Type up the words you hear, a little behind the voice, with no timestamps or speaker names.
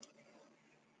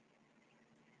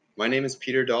My name is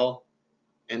Peter Dahl,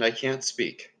 and I can't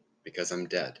speak because I'm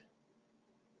dead.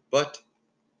 But,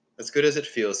 as good as it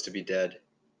feels to be dead,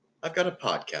 I've got a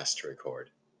podcast to record.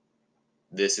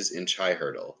 This is Inch High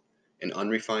Hurdle, an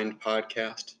unrefined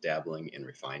podcast dabbling in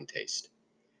refined taste.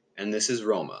 And this is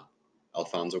Roma,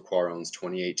 Alfonso Cuarón's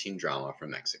 2018 drama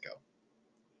from Mexico.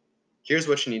 Here's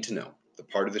what you need to know, the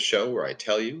part of the show where I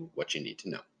tell you what you need to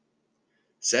know.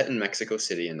 Set in Mexico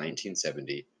City in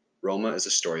 1970, Roma is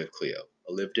a story of Cleo,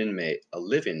 a live-in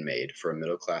maid for a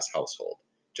middle-class household,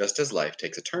 just as life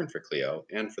takes a turn for Cleo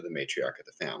and for the matriarch of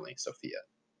the family, Sofia.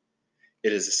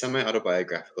 It is a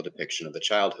semi-autobiographical depiction of the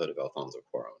childhood of Alfonso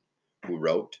Cuarón, who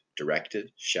wrote,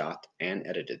 directed, shot, and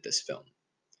edited this film.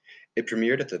 It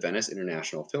premiered at the Venice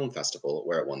International Film Festival,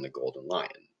 where it won the Golden Lion,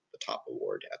 the top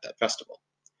award at that festival.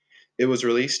 It was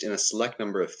released in a select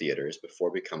number of theaters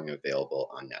before becoming available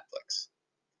on Netflix.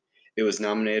 It was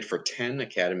nominated for 10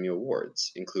 Academy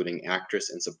Awards, including Actress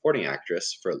and Supporting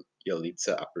Actress for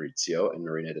Yalitza Aparicio and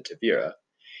Marina de Tavira,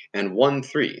 and won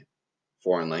 3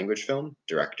 Foreign Language Film,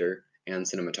 Director, and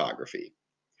Cinematography.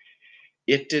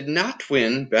 It did not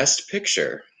win Best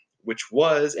Picture, which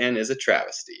was and is a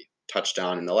travesty, touched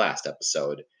on in the last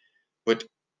episode, but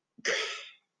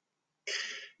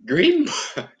Green,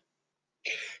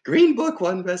 Green Book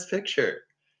won Best Picture.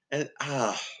 And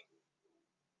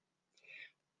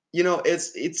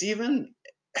it's even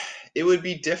it would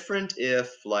be different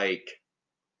if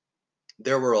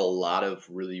there were a lot of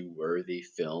really worthy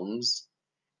films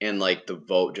and the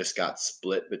vote just got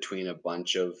split between a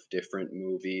bunch of different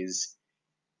movies,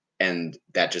 and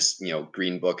that just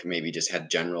Green Book maybe just had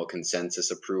general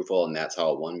consensus approval, and that's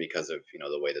how it won because of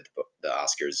the way that the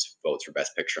Oscars votes for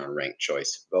Best Picture on ranked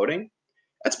choice voting.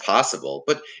 That's possible,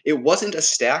 but it wasn't a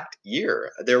stacked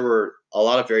year. There were a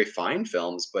lot of very fine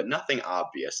films, but nothing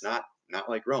obvious, not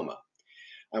like Roma.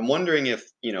 I'm wondering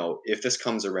if this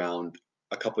comes around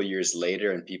a couple years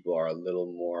later and people are a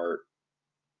little more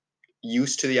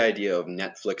used to the idea of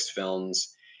Netflix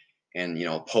films and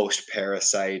post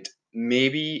Parasite,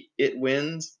 maybe it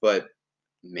wins, but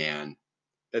man,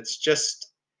 that's just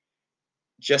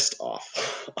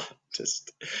off.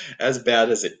 Just as bad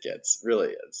as it gets,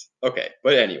 really is. Okay,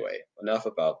 but anyway, enough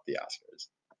about the Oscars.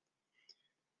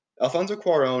 Alfonso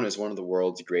Cuarón is one of the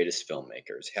world's greatest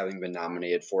filmmakers, having been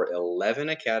nominated for 11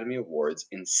 Academy Awards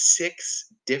in 6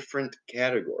 different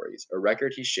categories, a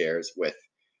record he shares with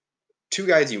 2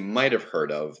 guys you might have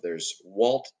heard of. There's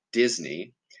Walt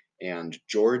Disney and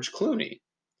George Clooney.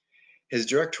 His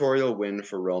directorial win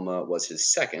for Roma was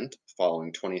his second,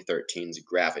 following 2013's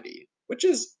Gravity, which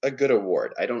is a good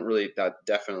award. That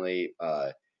definitely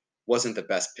wasn't the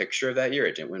best picture of that year.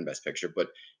 It didn't win Best Picture, but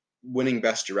winning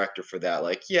Best Director for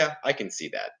that, yeah, I can see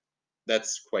that.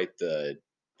 That's quite the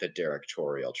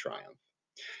directorial triumph.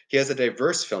 He has a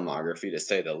diverse filmography, to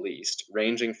say the least,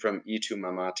 ranging from Y Tu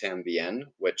Mamá También,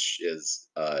 which is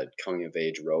a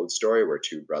coming-of-age road story where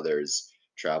 2 brothers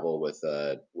travel with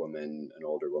an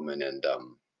older woman, and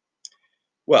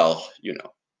well,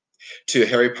 to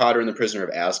Harry Potter and the Prisoner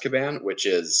of Azkaban, which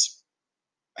is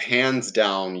hands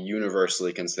down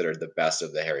universally considered the best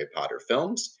of the Harry Potter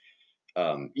films.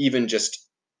 Even just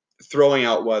throwing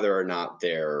out whether or not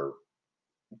they're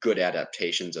good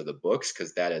adaptations of the books,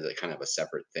 because that is a kind of a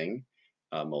separate thing.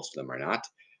 Most of them are not.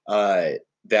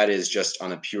 That is just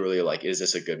on a purely is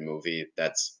this a good movie?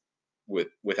 That's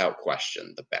without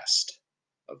question the best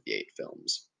of the 8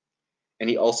 films. And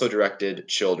he also directed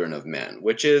Children of Men,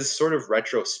 which is sort of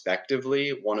retrospectively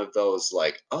one of those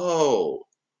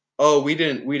we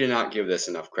did not give this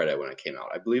enough credit when it came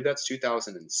out. I believe that's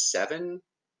 2007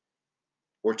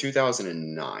 or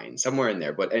 2009, somewhere in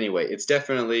there. But anyway, it's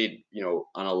definitely,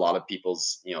 on a lot of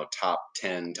people's, top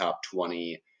 10, top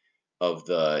 20 of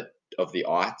the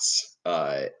aughts.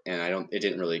 And it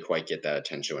didn't really quite get that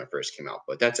attention when it first came out,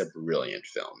 but that's a brilliant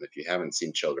film. If you haven't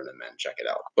seen Children of Men, check it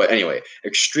out. But anyway,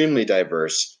 extremely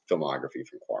diverse filmography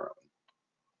from Cuarón.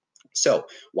 So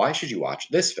why should you watch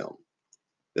this film?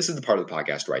 This is the part of the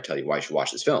podcast where I tell you why you should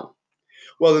watch this film.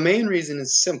 Well, the main reason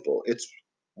is simple. It's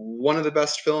one of the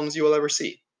best films you will ever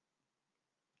see.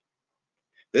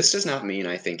 This does not mean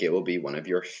I think it will be one of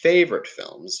your favorite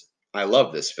films. I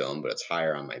love this film, but it's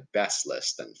higher on my best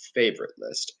list than favorite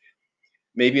list.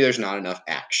 Maybe there's not enough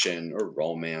action or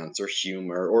romance or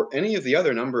humor or any of the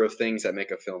other number of things that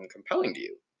make a film compelling to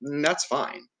you. And that's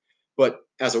fine. But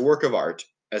as a work of art,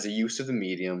 as a use of the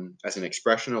medium, as an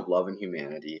expression of love and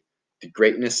humanity, the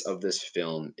greatness of this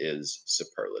film is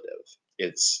superlative.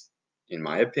 It's, in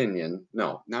my opinion,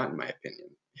 no, not in my opinion,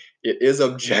 it is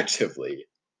objectively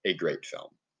a great film.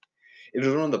 It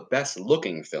is one of the best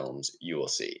looking films you will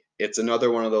see. It's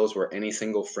another one of those where any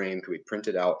single frame could be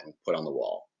printed out and put on the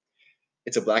wall.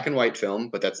 It's a black and white film,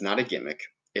 but that's not a gimmick.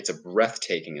 It's a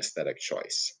breathtaking aesthetic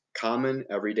choice. Common,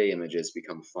 everyday images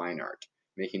become fine art,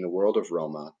 making the world of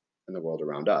Roma and the world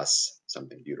around us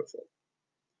something beautiful.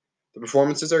 The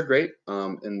performances are great,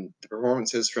 and the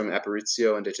performances from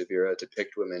Aparicio and De Tavira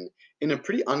depict women in a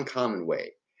pretty uncommon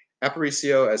way.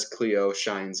 Aparicio as Cleo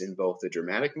shines in both the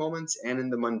dramatic moments and in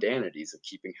the mundanities of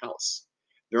keeping house.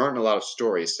 There aren't a lot of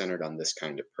stories centered on this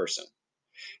kind of person.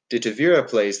 De Tavira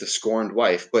plays the scorned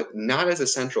wife, but not as a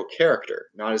central character,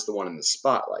 not as the one in the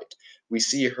spotlight. We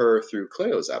see her through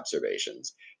Cleo's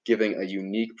observations, giving a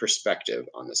unique perspective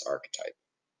on this archetype.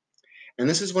 And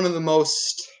this is one of the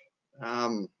most,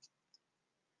 um,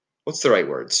 what's the right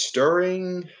word?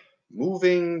 Stirring,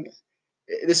 moving.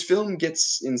 This film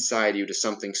gets inside you to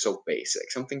something so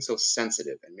basic, something so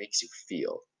sensitive, and makes you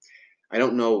feel. I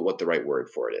don't know what the right word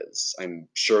for it is. I'm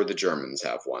sure the Germans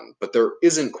have one, but there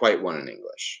isn't quite one in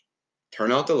English.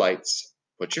 Turn out the lights,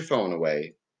 put your phone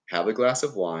away, have a glass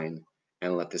of wine,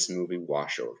 and let this movie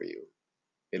wash over you.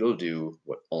 It'll do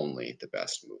what only the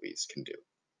best movies can do.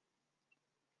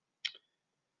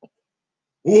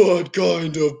 What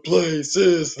kind of place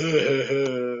is this?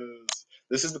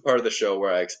 This is the part of the show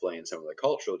where I explain some of the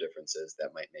cultural differences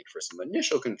that might make for some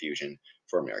initial confusion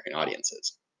for American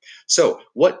audiences. So,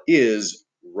 what is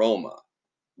Roma?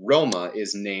 Roma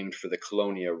is named for the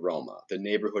Colonia Roma, the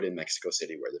neighborhood in Mexico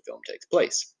City where the film takes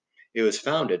place. It was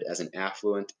founded as an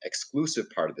affluent, exclusive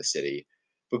part of the city,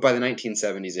 but by the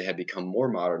 1970s it had become more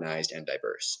modernized and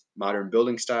diverse. Modern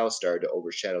building styles started to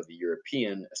overshadow the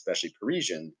European, especially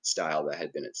Parisian, style that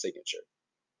had been its signature.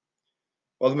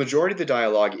 While the majority of the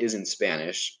dialogue is in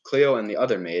Spanish, Cleo and the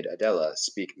other maid, Adela,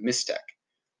 speak Mixtec,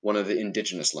 one of the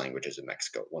indigenous languages of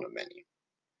Mexico, one of many.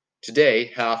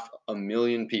 Today,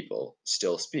 500,000 people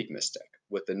still speak Mixtec,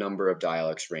 with the number of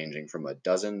dialects ranging from a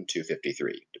dozen to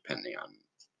 53, depending on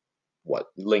what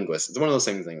linguists. It's one of those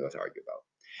things linguists argue about.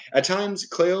 At times,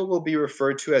 Cleo will be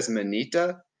referred to as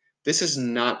Manita. This is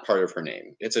not part of her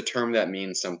name. It's a term that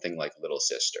means something like little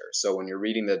sister. So when you're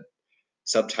reading the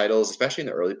subtitles, especially in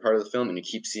the early part of the film, and you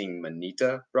keep seeing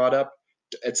Manita brought up,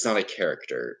 it's not a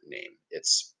character name.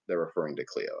 It's they're referring to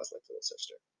Cleo as like little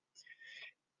sister.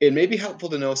 It may be helpful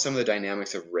to know some of the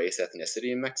dynamics of race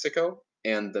ethnicity in Mexico,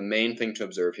 and the main thing to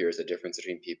observe here is the difference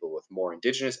between people with more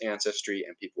indigenous ancestry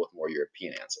and people with more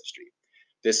European ancestry.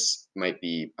 This might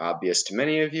be obvious to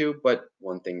many of you, but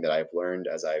one thing that I've learned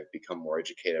as I've become more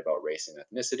educated about race and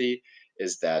ethnicity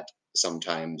is that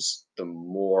sometimes the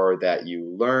more that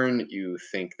you learn, you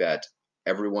think that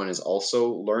everyone is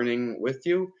also learning with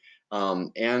you.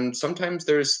 And sometimes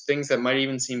there's things that might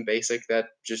even seem basic that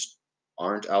just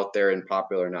aren't out there in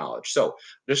popular knowledge. So,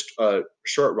 just a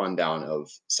short rundown of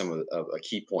some of a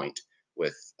key point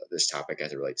with this topic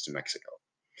as it relates to Mexico.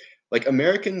 Like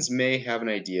Americans may have an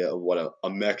idea of what a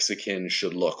Mexican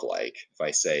should look like. If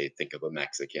I say think of a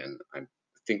Mexican, I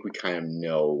think we kind of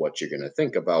know what you're going to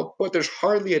think about, but there's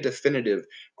hardly a definitive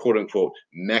quote unquote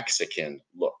Mexican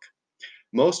look.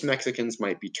 Most Mexicans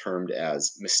might be termed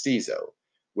as mestizo,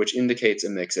 which indicates a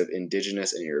mix of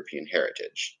indigenous and European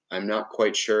heritage. I'm not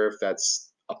quite sure if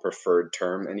that's a preferred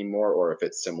term anymore or if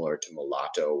it's similar to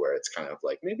mulatto, where it's kind of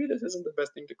like maybe this isn't the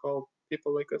best thing to call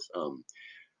people like this.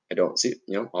 I don't see,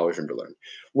 always room to learn.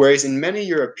 Whereas in many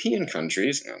European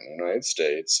countries and the United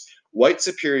States, white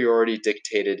superiority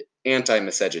dictated anti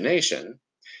miscegenation.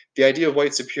 The idea of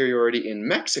white superiority in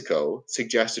Mexico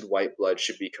suggested white blood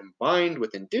should be combined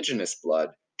with indigenous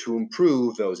blood to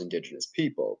improve those indigenous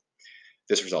people.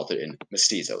 This resulted in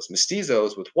mestizos.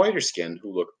 Mestizos with whiter skin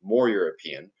who look more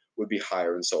European would be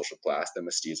higher in social class than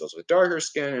mestizos with darker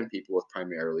skin and people with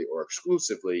primarily or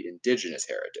exclusively indigenous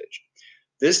heritage.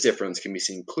 This difference can be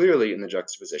seen clearly in the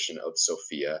juxtaposition of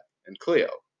Sophia and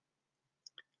Cleo.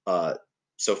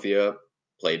 Sophia,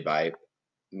 played by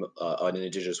an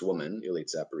indigenous woman,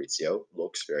 Yalitza Aparicio,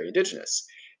 looks very indigenous.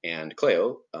 And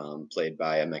Cleo, played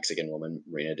by a Mexican woman,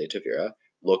 Marina de Tavira,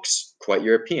 looks quite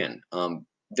European.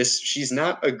 She's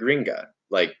not a gringa.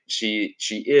 Like she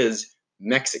is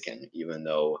Mexican, even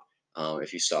though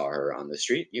if you saw her on the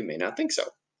street, you may not think so.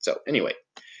 So anyway,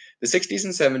 the 60s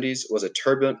and 70s was a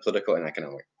turbulent political and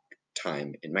economic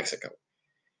time in Mexico.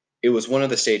 It was one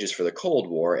of the stages for the Cold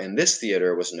War, and this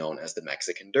theater was known as the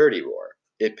Mexican Dirty War.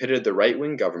 It pitted the right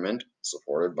wing government,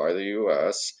 supported by the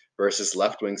US, versus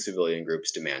left wing civilian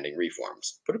groups demanding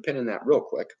reforms. Put a pin in that real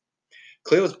quick.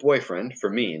 Cleo's boyfriend,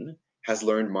 Fermin, has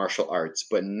learned martial arts,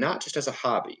 but not just as a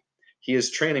hobby. He is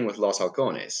training with Los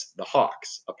Halcones, the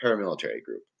Hawks, a paramilitary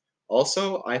group.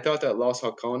 Also, I thought that Los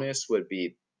Halcones would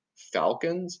be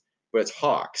Falcons, but it's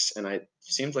Hawks, and it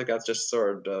seems like that's just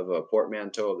sort of a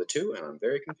portmanteau of the two, and I'm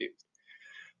very confused.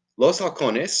 Los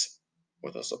Halcones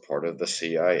with the support of the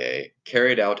CIA,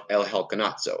 carried out El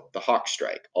Halconazo, the Hawk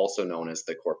Strike, also known as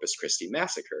the Corpus Christi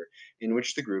Massacre, in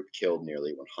which the group killed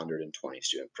nearly 120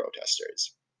 student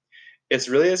protesters. It's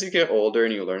really as you get older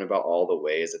and you learn about all the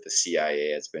ways that the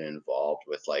CIA has been involved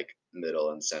with like Middle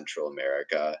and Central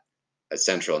America,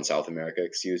 Central and South America,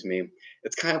 excuse me.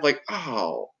 It's kind of like,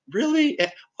 oh, really?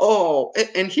 Oh,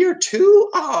 and here too?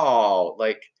 Oh,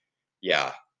 like,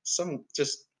 yeah, some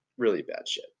just really bad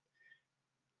shit.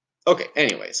 Okay,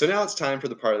 anyway, so now it's time for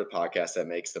the part of the podcast that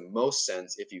makes the most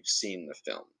sense if you've seen the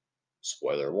film.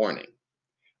 Spoiler warning.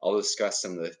 I'll discuss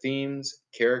some of the themes,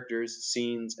 characters,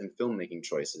 scenes, and filmmaking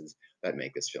choices that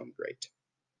make this film great.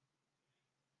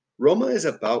 Roma is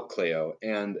about Cleo,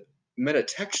 and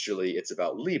metatextually, it's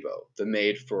about Lebo, the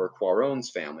maid for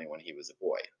Quaron's family when he was a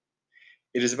boy.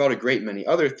 It is about a great many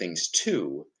other things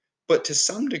too, but to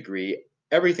some degree,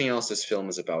 everything else this film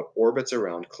is about orbits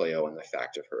around Cleo and the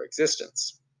fact of her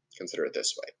existence. Consider it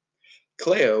this way.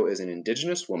 Cleo is an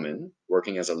indigenous woman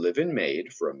working as a live-in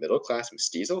maid for a middle-class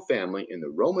mestizo family in the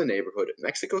Roma neighborhood of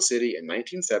Mexico City in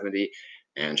 1970,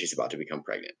 and she's about to become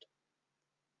pregnant.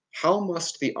 How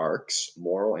must the arcs,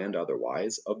 moral and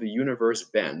otherwise, of the universe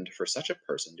bend for such a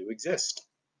person to exist?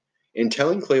 In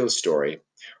telling Cleo's story,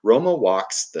 Roma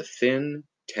walks the thin,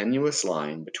 tenuous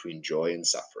line between joy and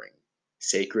suffering,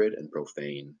 sacred and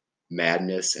profane,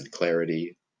 madness and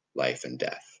clarity, life and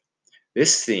death.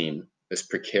 This theme, this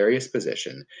precarious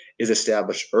position, is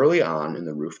established early on in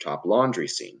the rooftop laundry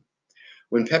scene.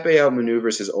 When Pepe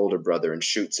outmaneuvers his older brother and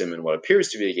shoots him in what appears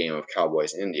to be a game of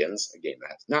Cowboys and Indians, a game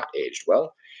that has not aged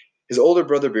well, his older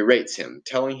brother berates him,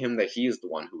 telling him that he is the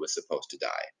one who was supposed to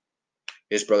die.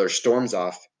 His brother storms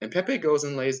off, and Pepe goes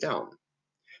and lays down.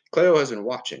 Cleo has been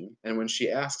watching, and when she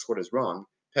asks what is wrong,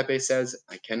 Pepe says,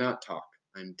 "I cannot talk,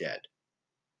 I'm dead."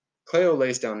 Cleo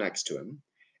lays down next to him,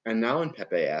 and now when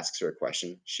Pepe asks her a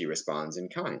question, she responds in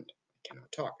kind, "I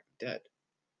cannot talk, I'm dead."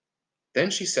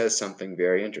 Then she says something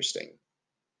very interesting.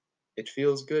 "It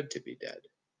feels good to be dead."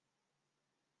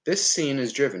 This scene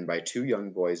is driven by two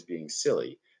young boys being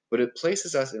silly, but it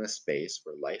places us in a space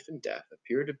where life and death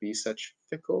appear to be such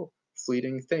fickle,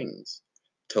 fleeting things.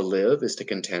 To live is to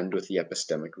contend with the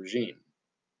epistemic regime.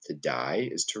 To die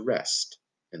is to rest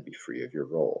and be free of your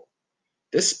role.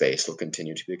 This space will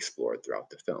continue to be explored throughout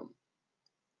the film.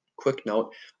 Quick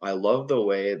note, I love the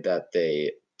way that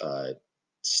they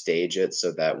stage it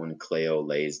so that when Cleo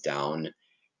lays down,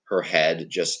 her head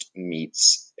just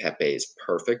meets Pepe's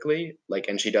perfectly. Like,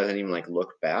 and she doesn't even like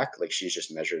look back. Like she's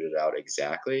just measured it out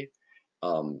exactly.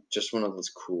 Just one of those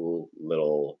cool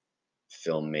little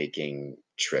filmmaking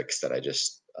tricks that I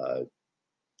just,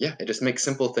 yeah, it just makes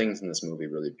simple things in this movie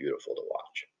really beautiful to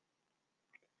watch.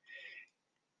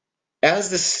 As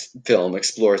this film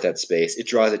explores that space, it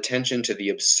draws attention to the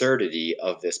absurdity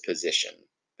of this position,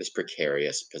 this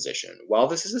precarious position. While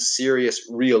this is a serious,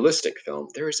 realistic film,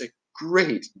 there is a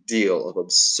great deal of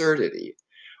absurdity.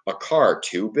 A car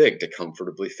too big to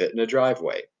comfortably fit in a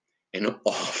driveway, an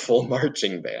awful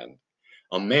marching band,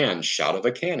 a man shot of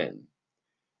a cannon,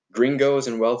 gringos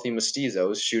and wealthy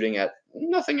mestizos shooting at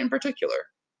nothing in particular.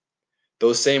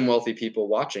 Those same wealthy people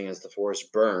watching as the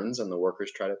forest burns and the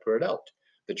workers try to put it out.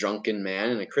 The drunken man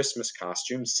in a Christmas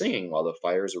costume singing while the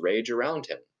fires rage around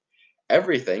him.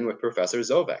 Everything with Professor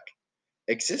Zovek.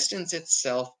 Existence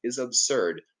itself is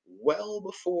absurd well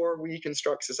before we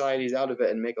construct societies out of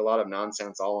it and make a lot of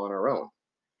nonsense all on our own.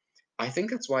 I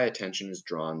think that's why attention is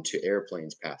drawn to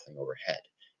airplanes passing overhead,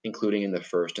 including in the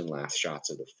first and last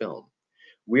shots of the film.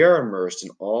 We are immersed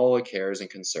in all the cares and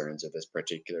concerns of this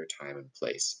particular time and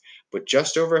place, but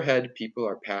just overhead, people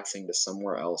are passing to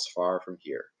somewhere else far from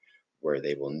here, where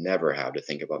they will never have to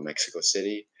think about Mexico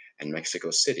City, and Mexico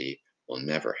City will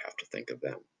never have to think of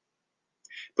them.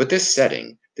 But this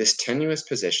setting, this tenuous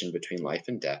position between life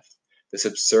and death, this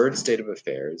absurd state of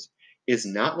affairs, is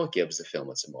not what gives the film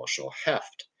its emotional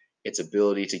heft, its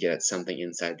ability to get at something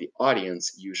inside the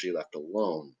audience usually left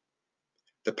alone.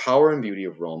 The power and beauty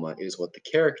of Roma is what the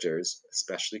characters,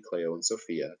 especially Cleo and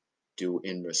Sophia, do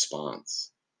in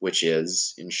response, which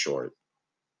is, in short,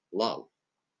 love.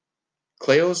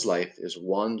 Cleo's life is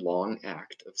one long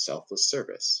act of selfless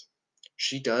service.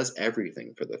 She does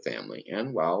everything for the family,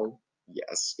 and while,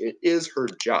 yes, it is her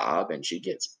job and she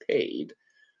gets paid,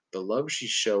 the love she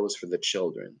shows for the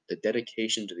children, the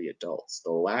dedication to the adults,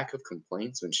 the lack of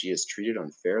complaints when she is treated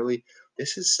unfairly,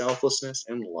 this is selflessness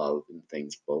and love in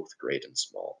things both great and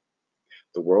small.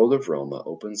 The world of Roma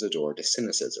opens the door to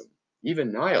cynicism,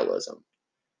 even nihilism,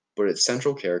 but its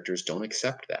central characters don't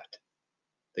accept that.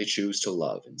 They choose to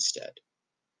love instead.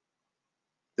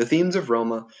 The themes of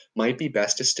Roma might be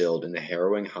best distilled in the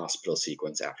harrowing hospital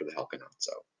sequence after the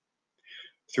Halconazo.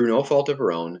 Through no fault of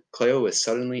her own, Cleo is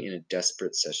suddenly in a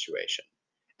desperate situation,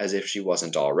 as if she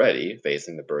wasn't already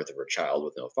facing the birth of her child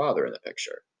with no father in the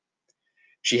picture.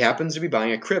 She happens to be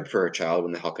buying a crib for her child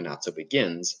when the Halkonatsu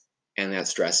begins, and that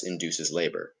stress induces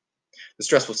labor. The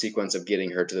stressful sequence of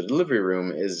getting her to the delivery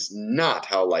room is not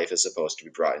how life is supposed to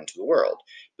be brought into the world,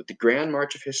 but the grand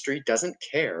march of history doesn't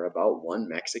care about one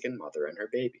Mexican mother and her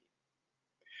baby.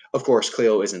 Of course,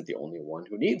 Cleo isn't the only one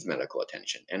who needs medical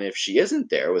attention, and if she isn't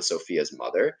there with Sophia's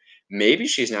mother, maybe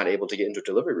she's not able to get into a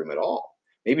delivery room at all.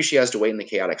 Maybe she has to wait in the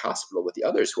chaotic hospital with the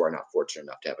others who are not fortunate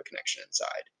enough to have a connection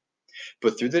inside.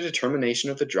 But through the determination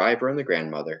of the driver and the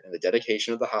grandmother and the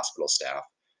dedication of the hospital staff,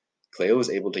 Cleo is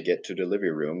able to get to a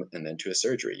delivery room and then to a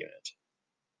surgery unit.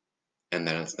 And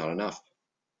then it's not enough.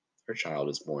 Her child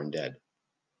is born dead.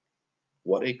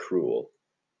 What a cruel,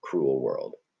 cruel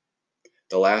world.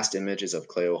 The last image is of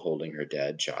Cleo holding her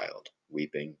dead child,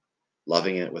 weeping,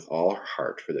 loving it with all her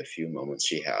heart for the few moments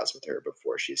she has with her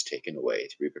before she is taken away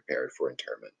to be prepared for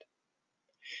interment.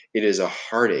 It is a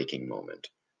heart-aching moment,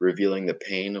 revealing the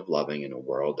pain of loving in a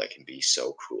world that can be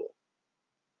so cruel.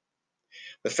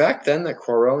 The fact then that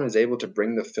Cuarón is able to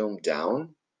bring the film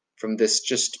down from this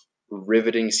just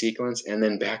riveting sequence and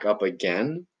then back up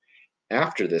again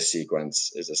after this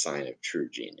sequence is a sign of true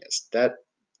genius. That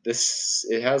this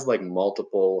it has like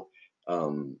multiple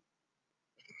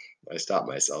I stopped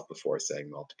myself before saying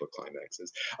multiple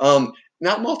climaxes.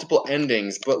 Not multiple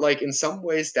endings, but like in some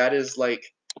ways that is like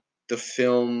the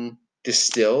film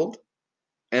distilled,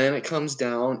 and then it comes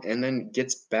down and then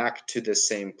gets back to the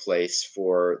same place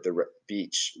for the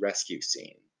beach rescue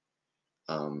scene.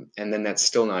 And then that's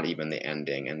still not even the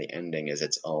ending, and the ending is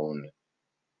its own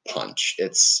punch.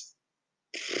 It's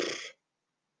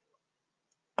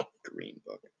Green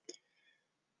Book.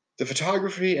 The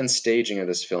photography and staging of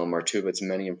this film are two of its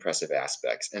many impressive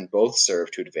aspects, and both serve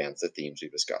to advance the themes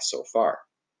we've discussed so far.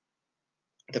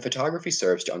 The photography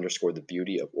serves to underscore the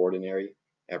beauty of ordinary,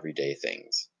 everyday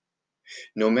things.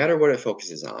 No matter what it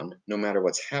focuses on, no matter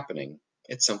what's happening,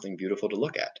 it's something beautiful to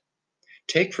look at.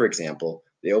 Take, for example,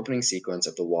 the opening sequence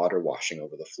of the water washing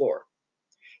over the floor.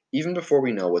 Even before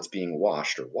we know what's being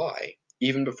washed or why,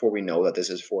 even before we know that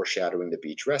this is foreshadowing the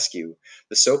beach rescue,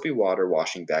 the soapy water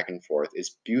washing back and forth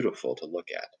is beautiful to look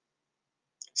at.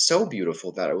 So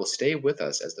beautiful that it will stay with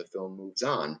us as the film moves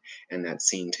on and that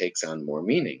scene takes on more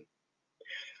meaning.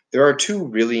 There are two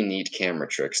really neat camera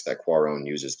tricks that Cuarón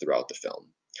uses throughout the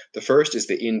film. The first is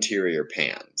the interior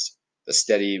pans. The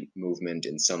steady movement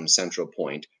in some central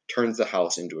point turns the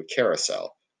house into a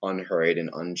carousel, unhurried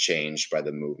and unchanged by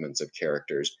the movements of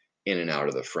characters in and out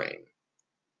of the frame.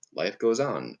 Life goes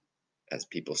on as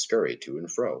people scurry to and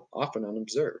fro, often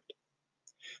unobserved.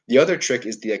 The other trick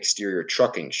is the exterior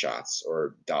trucking shots,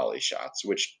 or dolly shots,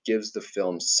 which gives the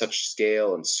film such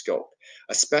scale and scope,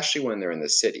 especially when they're in the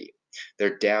city.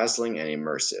 They're dazzling and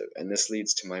immersive, and this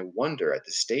leads to my wonder at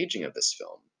the staging of this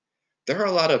film. There are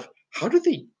a lot of "how do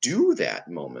they do that"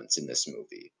 moments in this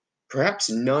movie. Perhaps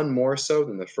none more so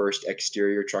than the first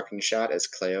exterior trucking shot as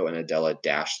Cleo and Adela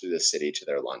dash through the city to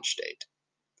their lunch date.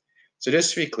 So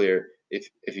just to be clear,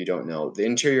 if you don't know, the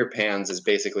interior pans is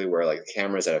basically where like the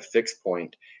camera is at a fixed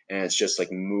point and it's just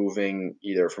like moving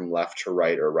either from left to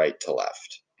right or right to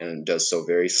left, and it does so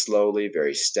very slowly,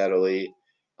 very steadily,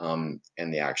 and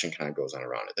the action kind of goes on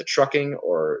around it. The trucking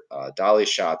or dolly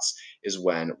shots is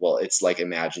when, well, it's like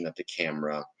imagine that the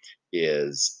camera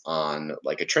is on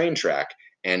like a train track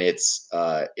and it's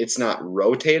not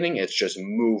rotating, it's just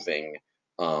moving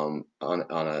in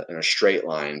a straight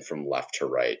line from left to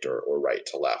right or right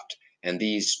to left. And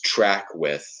these track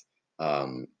with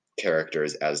um,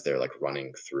 characters as they're like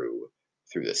running through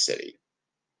the city.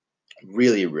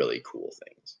 Really, really cool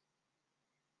things.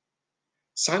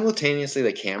 Simultaneously,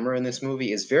 the camera in this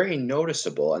movie is very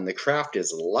noticeable and the craft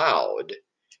is loud,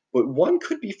 but one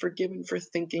could be forgiven for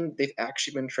thinking they've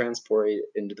actually been transported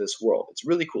into this world. It's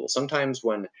really cool. Sometimes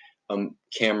when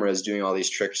camera is doing all these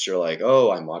tricks, you're like,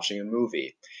 oh, I'm watching a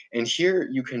movie. And here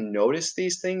you can notice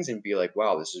these things and be like,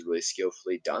 wow, this is really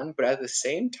skillfully done. But at the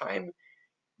same time,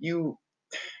 you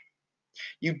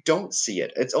you don't see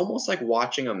it. It's almost like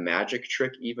watching a magic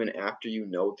trick even after you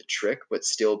know the trick, but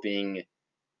still being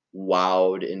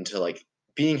wowed into like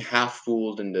being half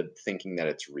fooled into thinking that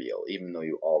it's real, even though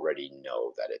you already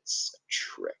know that it's a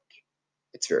trick.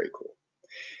 It's very cool.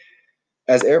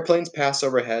 As airplanes pass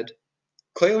overhead,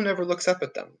 Cleo never looks up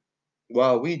at them,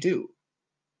 while we do.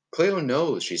 Cleo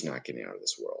knows she's not getting out of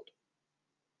this world.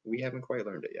 We haven't quite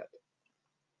learned it yet.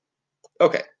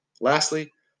 Okay,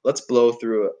 lastly, let's blow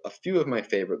through a few of my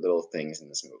favorite little things in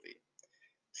this movie.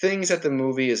 Things that the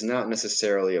movie is not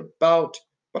necessarily about,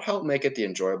 but help make it the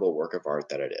enjoyable work of art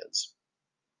that it is.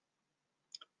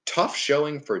 Tough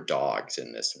showing for dogs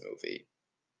in this movie.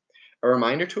 A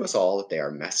reminder to us all that they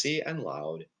are messy and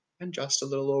loud and just a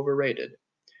little overrated.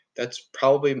 That's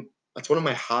one of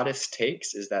my hottest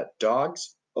takes is that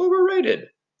dogs overrated.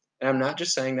 And I'm not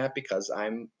just saying that because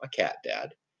I'm a cat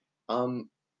dad. Um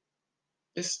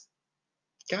just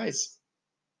guys,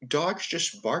 dogs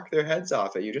just bark their heads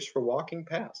off at you just for walking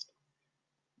past.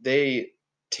 They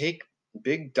take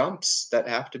big dumps that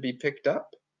have to be picked up.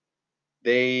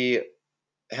 They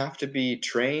have to be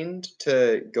trained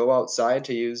to go outside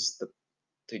to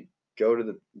go to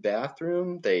the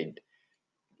bathroom. They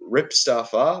rip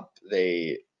stuff up.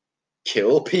 They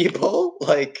kill people.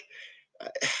 Like,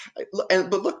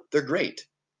 but look, they're great.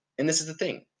 And this is the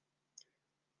thing: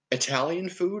 Italian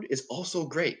food is also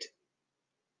great.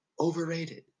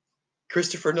 Overrated.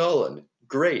 Christopher Nolan,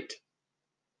 great.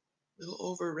 Little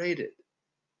overrated.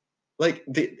 Like,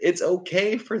 it's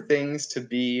okay for things to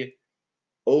be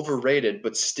overrated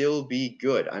but still be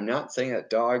good. I'm not saying that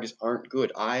dogs aren't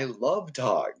good. I love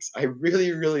dogs. I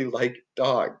really, really like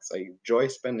dogs. I enjoy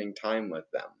spending time with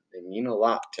them. They mean a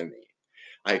lot to me.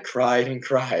 I cried and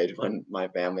cried when my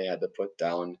family had to put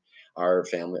down our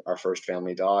first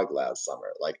family dog last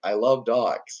summer. Like, I love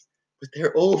dogs, but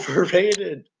they're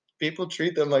overrated. People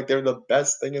treat them like they're the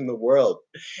best thing in the world,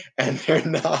 and they're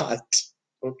not.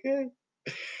 Okay.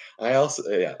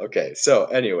 Yeah, okay. So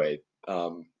anyway,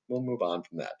 we'll move on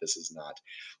from that. This is not.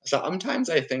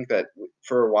 Sometimes I think that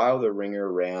for a while, The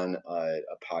Ringer ran a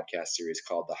podcast series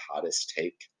called The Hottest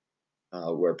Take,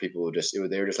 where people would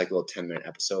they were just like little 10-minute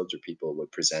episodes where people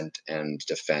would present and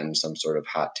defend some sort of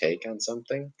hot take on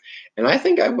something. And I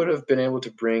think I would have been able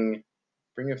to bring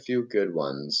a few good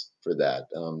ones for that.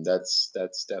 That's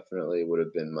definitely would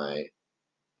have been my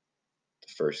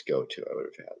first go to I would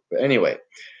have had. But anyway,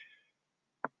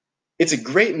 it's a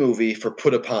great movie for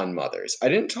put upon mothers. I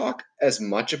didn't talk as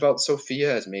much about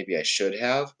Sophia as maybe I should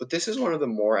have, but this is one of the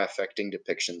more affecting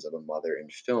depictions of a mother in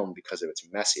film because of its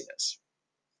messiness.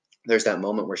 There's that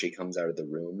moment where she comes out of the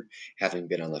room, having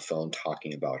been on the phone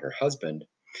talking about her husband,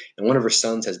 and one of her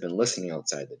sons has been listening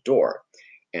outside the door.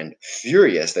 And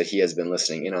furious that he has been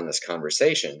listening in on this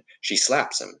conversation, she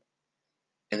slaps him.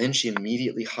 And then she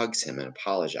immediately hugs him and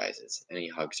apologizes, and he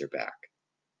hugs her back.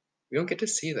 We don't get to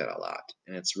see that a lot,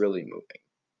 and it's really moving.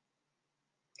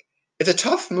 It's a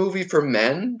tough movie for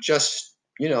men, just,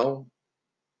 in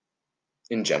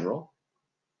general.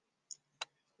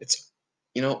 It's,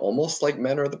 almost like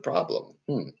men are the problem.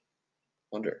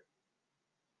 Wonder.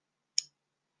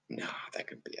 No, that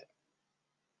could be it.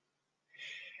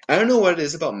 I don't know what it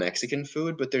is about Mexican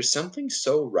food, but there's something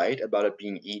so right about it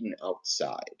being eaten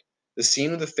outside. The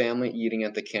scene of the family eating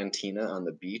at the cantina on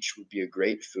the beach would be a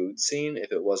great food scene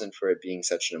if it wasn't for it being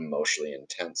such an emotionally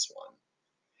intense one.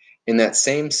 In that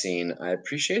same scene, I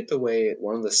appreciate the way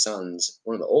one of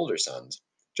the older sons,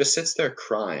 just sits there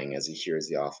crying as he hears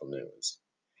the awful news.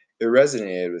 It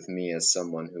resonated with me as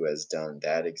someone who has done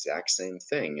that exact same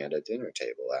thing at a dinner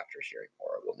table after hearing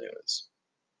horrible news.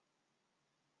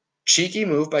 Cheeky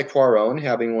move by Cuarón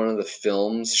having one of the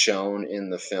films shown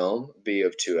in the film be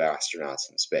of two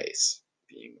astronauts in space,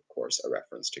 being, of course, a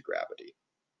reference to gravity.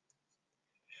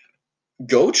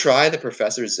 Go try the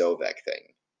Professor Zovek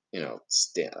thing.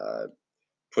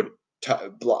 Put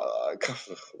blah.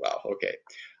 Wow. Okay,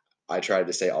 I tried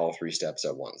to say all three steps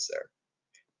at once there.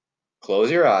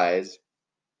 Close your eyes,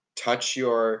 touch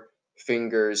your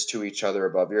fingers to each other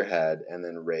above your head, and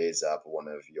then raise up one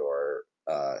of your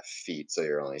feet so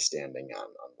you're only standing on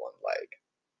one leg.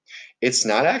 It's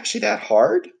not actually that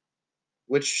hard,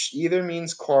 which either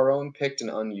means Cuarón picked an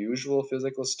unusual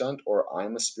physical stunt or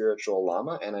I'm a spiritual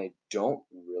llama, and I don't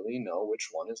really know which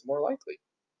one is more likely.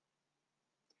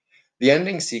 The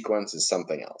ending sequence is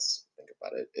something else. Think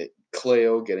about it.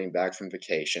 Cleo getting back from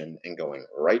vacation and going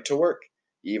right to work,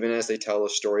 even as they tell the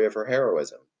story of her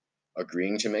heroism,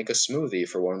 agreeing to make a smoothie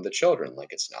for one of the children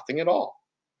like it's nothing at all,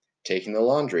 taking the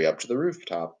laundry up to the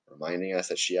rooftop, reminding us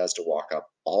that she has to walk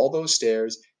up all those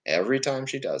stairs every time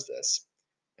she does this,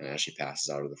 and as she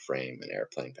passes out of the frame, an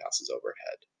airplane passes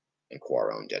overhead, and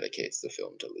Cuarón dedicates the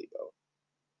film to Lebo.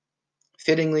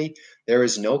 Fittingly, there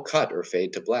is no cut or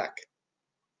fade to black.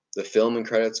 The film and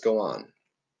credits go on,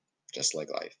 just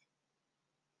like life.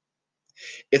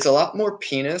 It's a lot more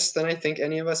penis than I think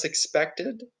any of us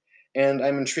expected, and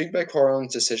I'm intrigued by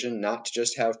Cuarón's decision not to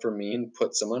just have Fermin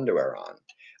put some underwear on,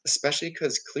 especially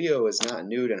because Cleo is not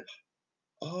nude and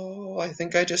oh, I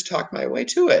think I just talked my way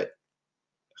to it.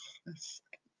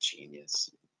 Genius.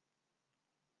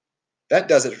 That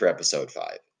does it for episode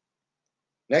 5.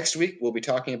 Next week, we'll be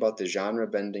talking about the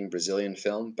genre-bending Brazilian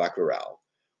film Bacurau,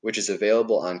 which is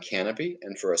available on Kanopy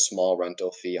and for a small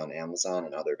rental fee on Amazon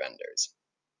and other vendors.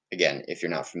 Again, if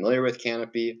you're not familiar with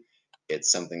Canopy,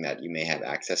 it's something that you may have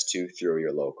access to through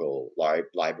your local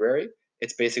library.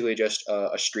 It's basically just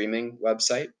a streaming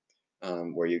website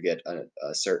where you get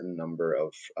a certain number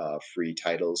of free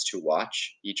titles to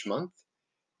watch each month.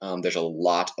 There's a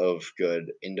lot of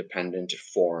good independent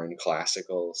foreign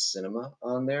classical cinema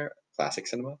on there, classic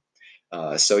cinema.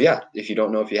 So yeah, if you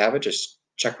don't know if you have it, just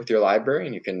check with your library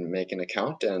and you can make an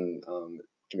account, and it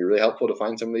can be really helpful to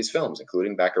find some of these films,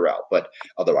 including Bacurau. But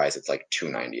otherwise, it's like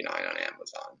 $2.99 on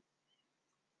Amazon.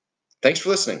 Thanks for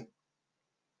listening.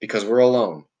 Because we're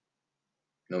alone,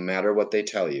 no matter what they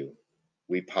tell you,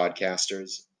 we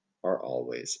podcasters are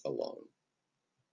always alone.